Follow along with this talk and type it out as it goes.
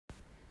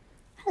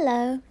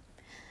Hello.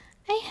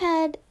 I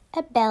had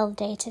a Belle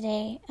day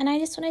today, and I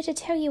just wanted to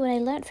tell you what I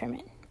learned from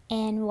it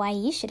and why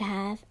you should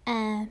have,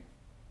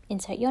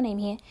 insert your name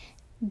here,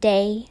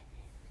 day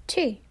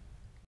 2.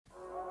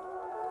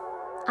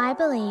 I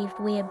believe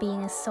we are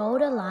being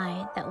sold a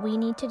lie that we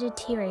need to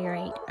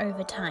deteriorate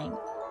over time.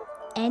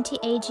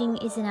 Anti-aging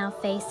is in our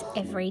face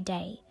every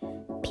day.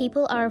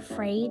 People are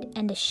afraid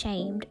and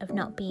ashamed of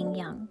not being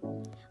young.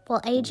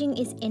 While aging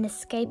is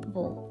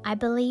inescapable, I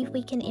believe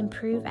we can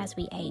improve as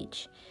we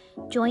age.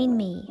 Join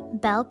me,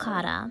 Belle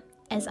Carter,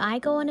 as I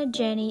go on a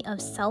journey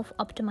of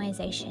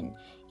self-optimization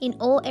in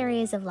all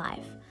areas of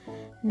life: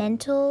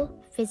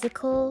 mental,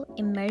 physical,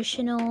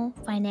 emotional,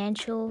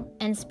 financial,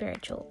 and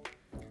spiritual.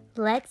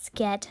 Let's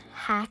get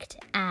hacked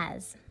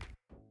as.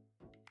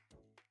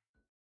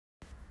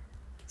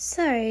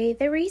 So,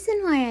 the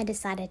reason why I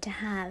decided to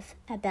have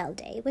a Belle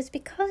Day was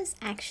because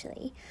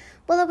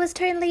it was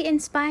totally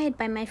inspired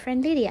by my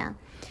friend Lydia.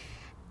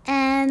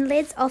 And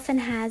Liz often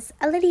has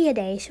a Lydia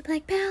Day. She'll be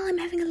like, Belle, I'm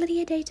having a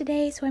Lydia Day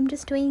today, so I'm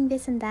just doing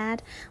this and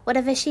that,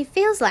 whatever she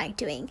feels like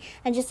doing,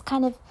 and just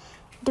kind of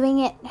doing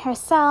it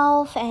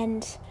herself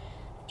and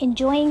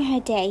enjoying her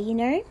day, you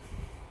know?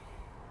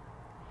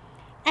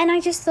 And I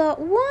just thought,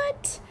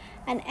 what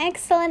an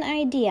excellent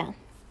idea.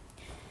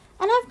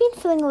 And I've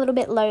been feeling a little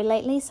bit low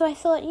lately, so I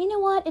thought, you know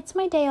what, it's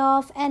my day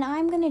off, and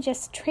I'm going to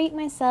just treat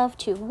myself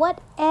to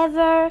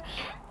whatever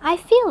I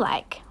feel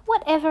like.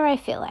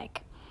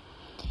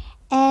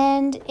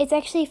 And it's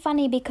actually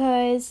funny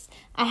because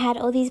I had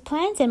all these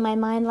plans in my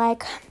mind,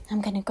 like I'm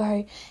going to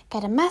go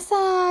get a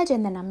massage,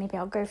 and then maybe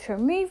I'll go for a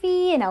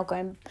movie, and I'll go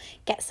and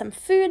get some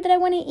food that I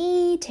want to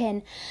eat,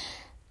 and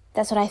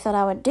that's what I thought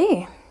I would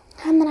do.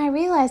 And then I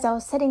realized I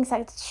was setting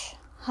such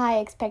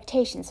high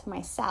expectations for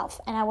myself,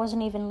 and I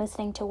wasn't even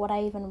listening to what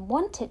I even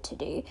wanted to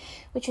do,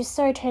 which was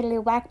so totally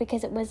whack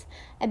because it was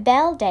a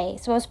Belle Day,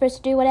 so I was supposed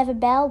to do whatever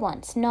Belle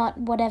wants, not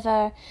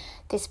whatever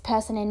this thought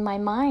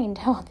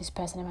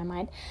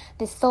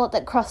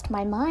that crossed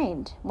my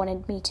mind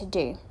wanted me to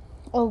do,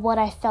 or what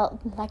I felt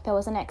like there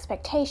was an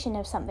expectation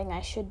of something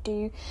I should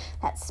do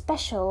that's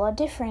special or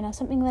different or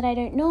something that I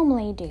don't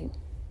normally do.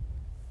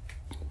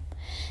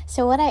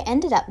 So what I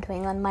ended up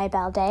doing on my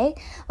Belle Day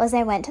was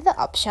I went to the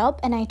op shop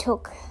and I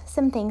took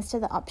some things to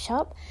the op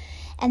shop,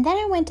 and then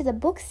I went to the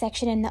book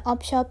section in the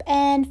op shop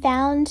and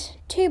found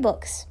 2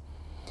 books.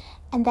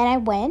 And then I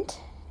went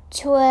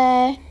to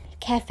a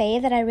cafe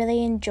that I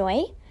really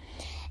enjoy,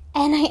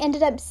 and I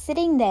ended up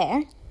sitting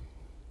there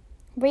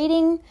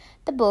reading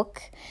the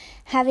book,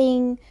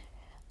 having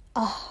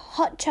a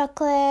hot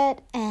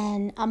chocolate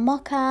and a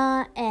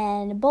mocha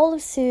and a bowl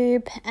of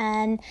soup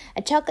and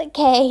a chocolate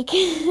cake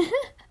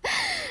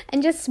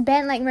and just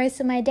spent like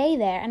most of my day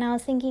there. And I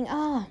was thinking,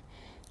 I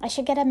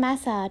should get a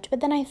massage. But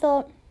then I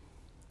thought,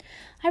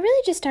 I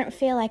really just don't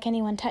feel like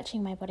anyone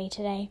touching my body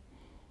today.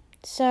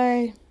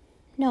 So,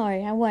 no,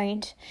 I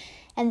won't.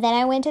 And then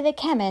I went to the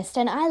chemist,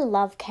 and I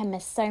love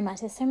chemists so much.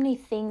 There's so many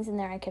things in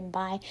there I can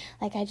buy.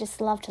 Like, I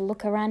just love to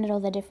look around at all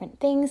the different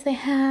things they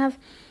have.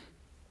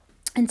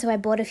 And so I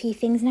bought a few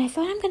things, and I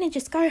thought I'm going to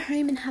just go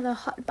home and have a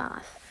hot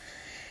bath.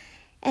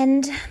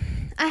 And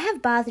I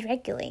have baths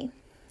regularly.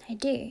 I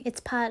do.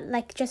 It's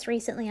just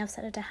recently I've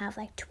started to have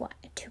like 2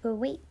 a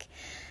week,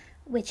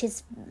 which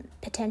is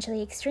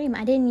potentially extreme.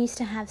 I didn't used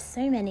to have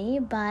so many,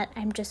 but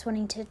I'm just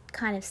wanting to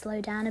kind of slow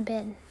down a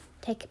bit and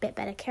take a bit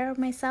better care of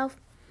myself.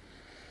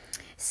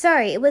 So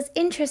it was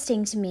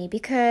interesting to me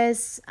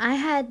because I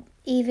had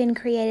even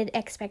created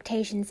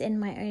expectations in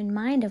my own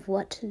mind of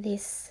what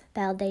this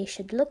Belle Day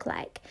should look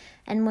like,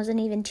 and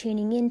wasn't even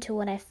tuning into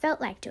what I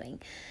felt like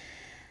doing,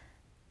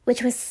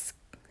 which was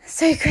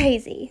so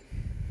crazy.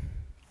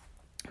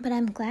 But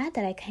I'm glad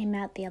that I came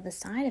out the other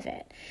side of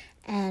it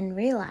and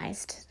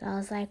realized, I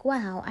was like,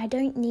 wow, I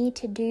don't need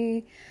to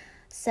do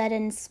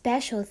certain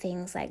special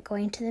things like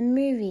going to the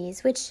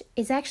movies, which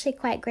is actually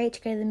quite great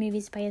to go to the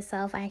movies by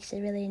yourself. I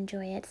actually really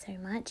enjoy it so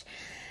much.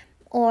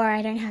 Or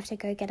I don't have to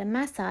go get a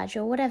massage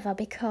or whatever,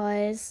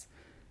 because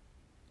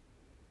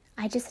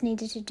I just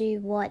needed to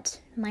do what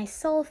my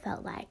soul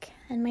felt like.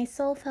 And my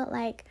soul felt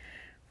like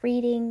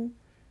reading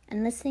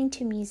and listening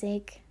to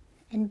music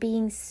and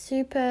being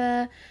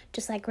super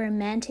just like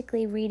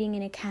romantically reading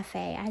in a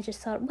cafe. I just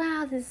thought,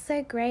 wow, this is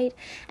so great.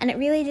 And it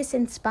really just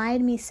inspired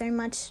me so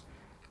much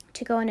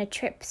to go on a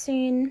trip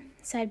soon.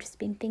 So I've just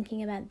been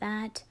thinking about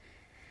that.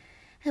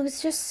 It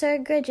was just so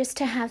good just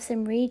to have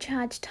some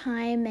recharge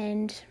time.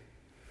 And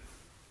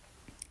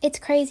it's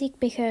crazy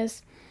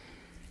because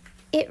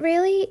it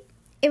really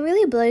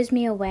blows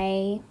me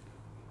away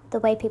the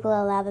way people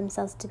allow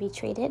themselves to be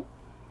treated.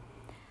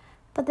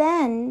 But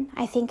then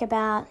I think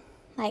about,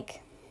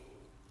 like,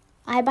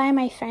 I buy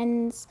my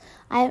friends,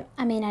 I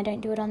don't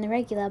do it on the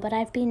regular, but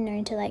I've been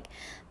known to like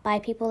buy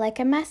people like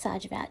a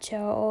massage voucher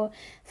or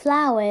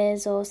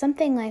flowers or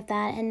something like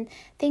that, and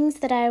things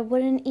that I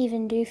wouldn't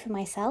even do for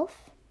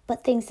myself,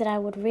 but things that I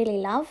would really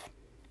love.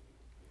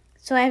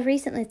 So I've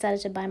recently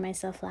started to buy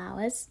myself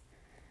flowers.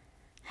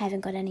 I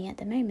haven't got any at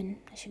the moment.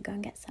 I should go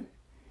and get some.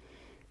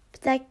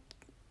 But like,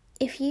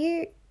 if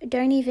you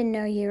don't even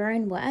know your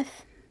own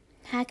worth,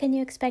 how can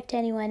you expect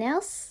anyone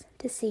else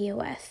to see your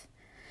worth?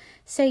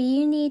 So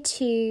you need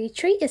to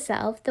treat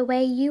yourself the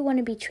way you want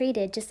to be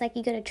treated, just like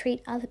you got to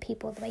treat other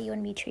people the way you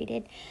want to be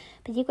treated.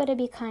 But you got to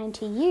be kind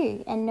to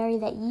you and know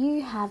that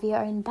you have your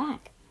own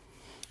back.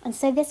 And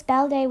so this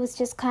Belle Day was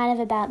just kind of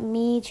about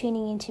me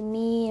tuning into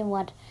me and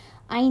what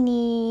I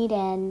need,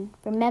 and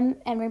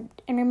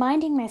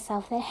reminding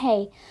myself that,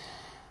 hey,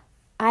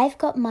 I've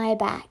got my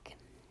back,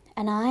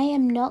 and I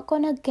am not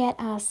going to get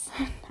us.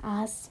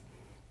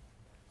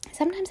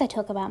 Sometimes I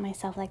talk about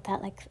myself like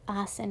that, like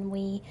us and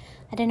we.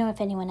 I don't know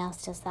if anyone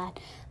else does that,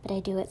 but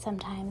I do it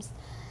sometimes.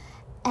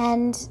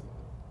 And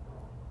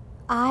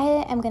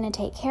I am going to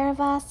take care of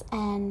us,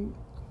 and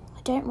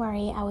don't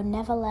worry, I would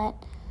never let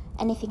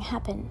anything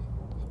happen.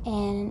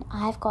 And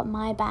I've got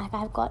my back,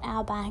 I've got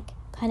our back,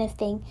 kind of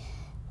thing.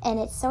 And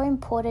it's so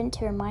important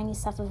to remind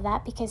yourself of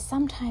that, because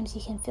sometimes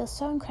you can feel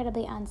so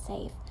incredibly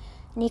unsafe.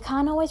 And you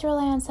can't always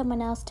rely on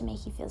someone else to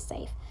make you feel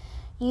safe.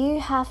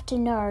 You have to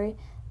know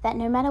that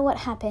no matter what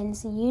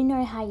happens, you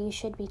know how you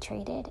should be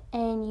treated.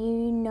 And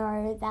you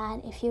know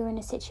that if you're in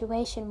a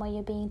situation where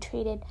you're being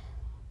treated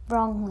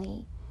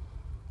wrongly,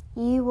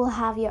 you will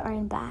have your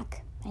own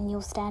back. And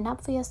you'll stand up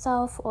for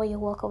yourself, or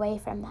you'll walk away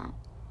from that.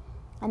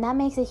 And that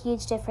makes a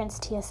huge difference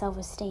to your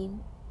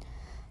self-esteem.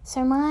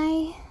 So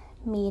my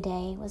me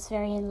day was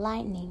very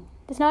enlightening.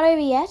 It's not over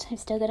yet. I've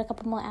still got a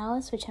couple more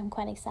hours, which I'm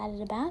quite excited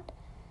about.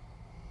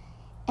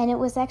 And it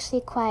was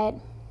actually quite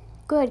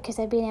good, because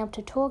I've been able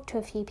to talk to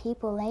a few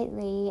people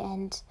lately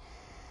and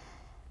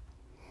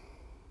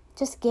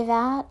just give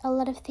out a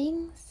lot of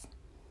things.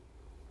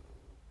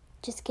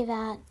 Just give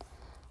out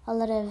a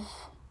lot of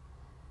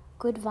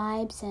good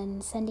vibes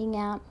and sending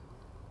out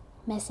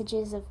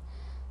messages of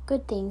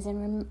good things,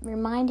 and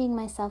reminding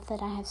myself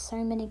that I have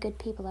so many good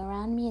people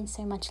around me and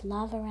so much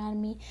love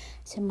around me,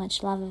 so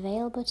much love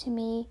available to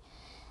me,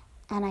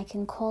 and I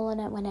can call on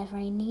it whenever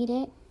I need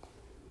it.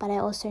 But I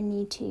also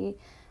need to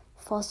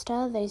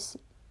foster those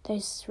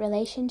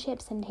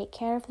relationships and take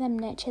care of them,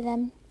 nurture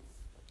them.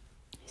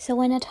 So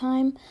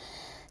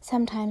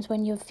sometimes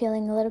when you're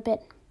feeling a little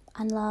bit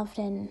unloved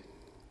and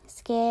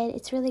scared,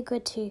 it's really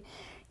good to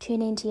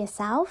tune into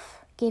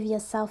yourself, give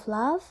yourself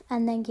love,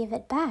 and then give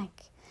it back.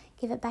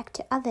 Give it back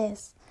to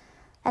others.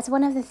 That's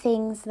one of the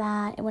things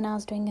that when I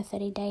was doing a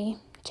 30-day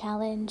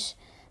challenge,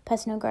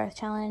 personal growth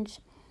challenge,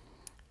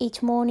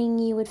 each morning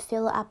you would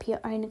fill up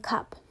your own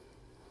cup.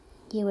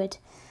 You would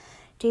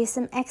do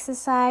some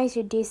exercise,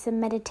 you'd do some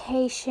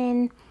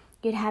meditation,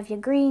 you'd have your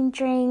green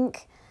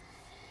drink,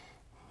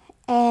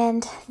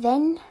 and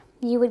then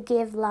you would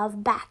give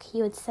love back.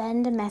 You would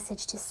send a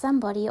message to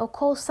somebody or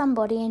call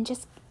somebody and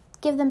just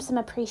give them some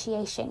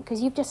appreciation,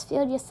 because you've just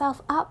filled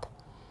yourself up.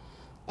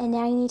 And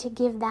now you need to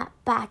give that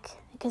back,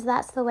 because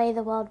that's the way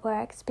the world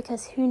works.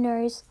 Because who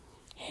knows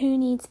who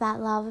needs that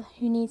love,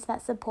 who needs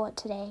that support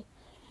today.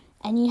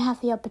 And you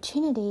have the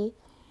opportunity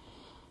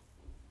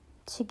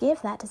to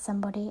give that to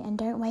somebody, and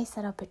don't waste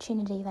that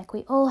opportunity. Like,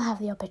 we all have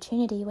the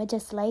opportunity. We're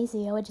just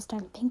lazy, or we just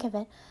don't think of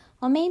it.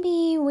 Or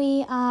maybe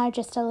we are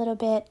just a little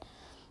bit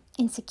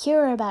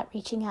insecure about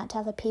reaching out to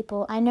other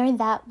people. I know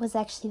that was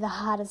actually the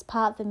hardest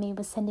part for me,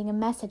 was sending a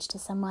message to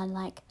someone.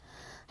 Like,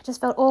 I just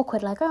felt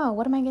awkward, like, oh,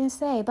 what am I going to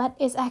say? But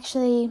it's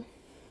actually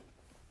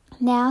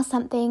now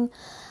something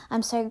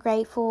I'm so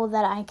grateful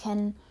that I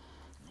can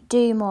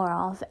do more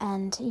of.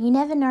 And you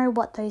never know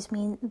what those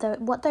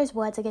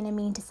words are going to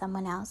mean to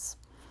someone else.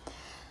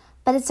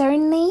 But it's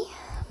only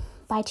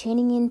by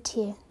tuning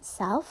into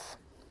self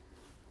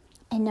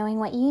and knowing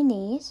what you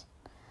need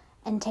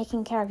and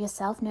taking care of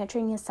yourself,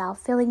 nurturing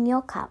yourself, filling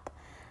your cup,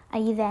 are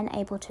you then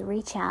able to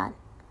reach out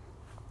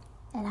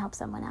and help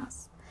someone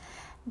else.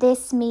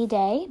 This me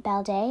day,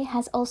 Belle Day,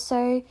 has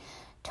also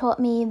taught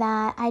me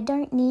that I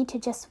don't need to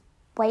just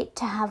wait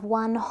to have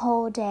one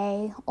whole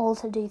day all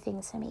to do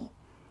things for me.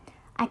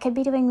 I could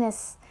be doing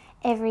this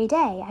every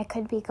day. I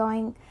could be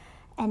going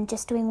and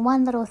just doing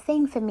one little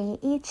thing for me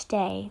each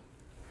day.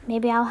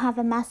 Maybe I'll have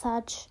a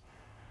massage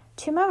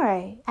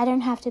tomorrow. I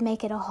don't have to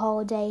make it a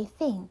whole day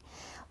thing.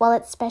 While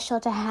it's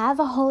special to have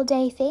a whole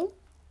day thing,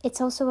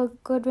 it's also a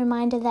good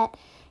reminder that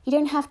you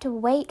don't have to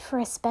wait for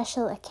a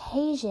special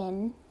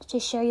occasion to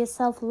show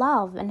yourself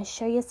love and to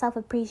show yourself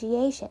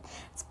appreciation.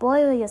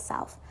 Spoil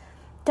yourself.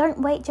 Don't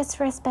wait just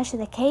for a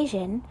special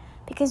occasion,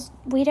 because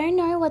we don't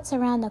know what's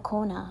around the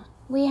corner.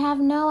 We have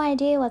no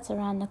idea what's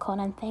around the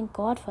corner, and thank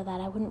God for that.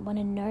 I wouldn't want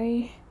to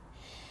know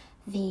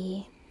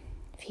the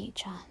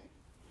future.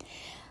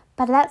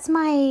 But that's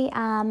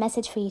my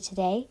message for you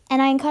today.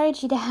 And I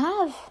encourage you to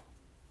have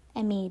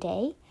a me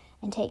day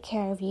and take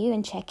care of you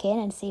and check in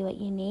and see what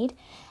you need.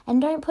 And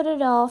don't put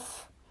it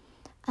off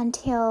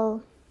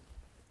until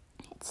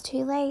it's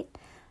too late.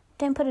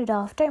 Don't put it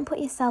off. Don't put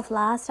yourself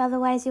last.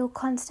 Otherwise, you'll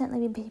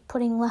constantly be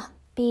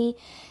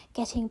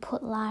getting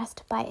put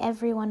last by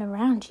everyone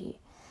around you.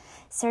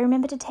 So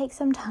remember to take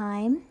some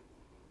time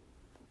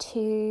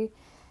to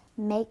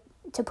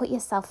put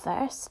yourself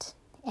first.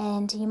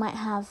 And you might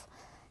have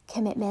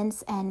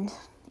commitments, and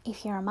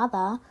if you're a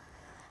mother,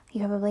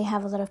 you probably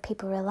have a lot of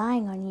people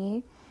relying on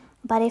you.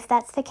 But if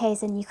that's the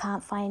case and you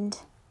can't find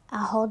a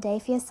whole day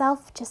for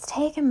yourself, just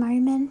take a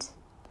moment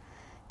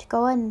to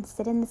go and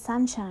sit in the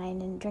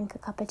sunshine and drink a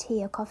cup of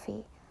tea or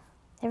coffee.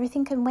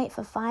 Everything can wait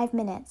for 5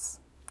 minutes.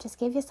 Just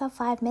give yourself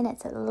 5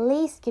 minutes. At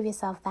least give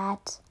yourself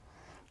that.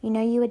 You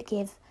know you would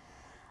give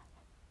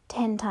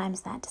 10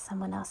 times that to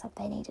someone else if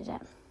they needed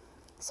it.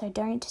 So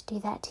don't do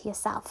that to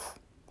yourself.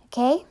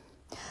 Okay?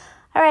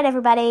 All right,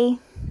 everybody.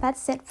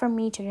 That's it from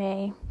me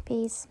today.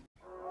 Peace.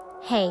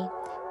 Hey,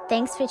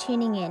 thanks for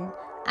tuning in.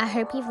 I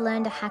hope you've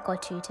learned a hack or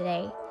two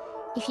today.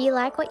 If you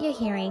like what you're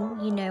hearing,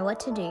 you know what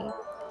to do.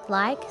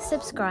 Like,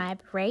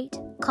 subscribe, rate,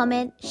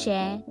 comment,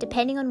 share,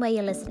 depending on where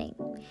you're listening.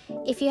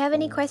 If you have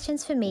any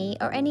questions for me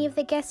or any of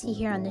the guests you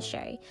hear on the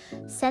show,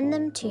 send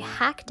them to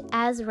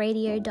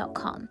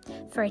hackedasradio.com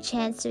for a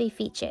chance to be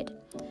featured.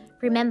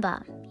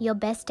 Remember, your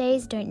best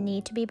days don't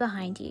need to be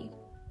behind you.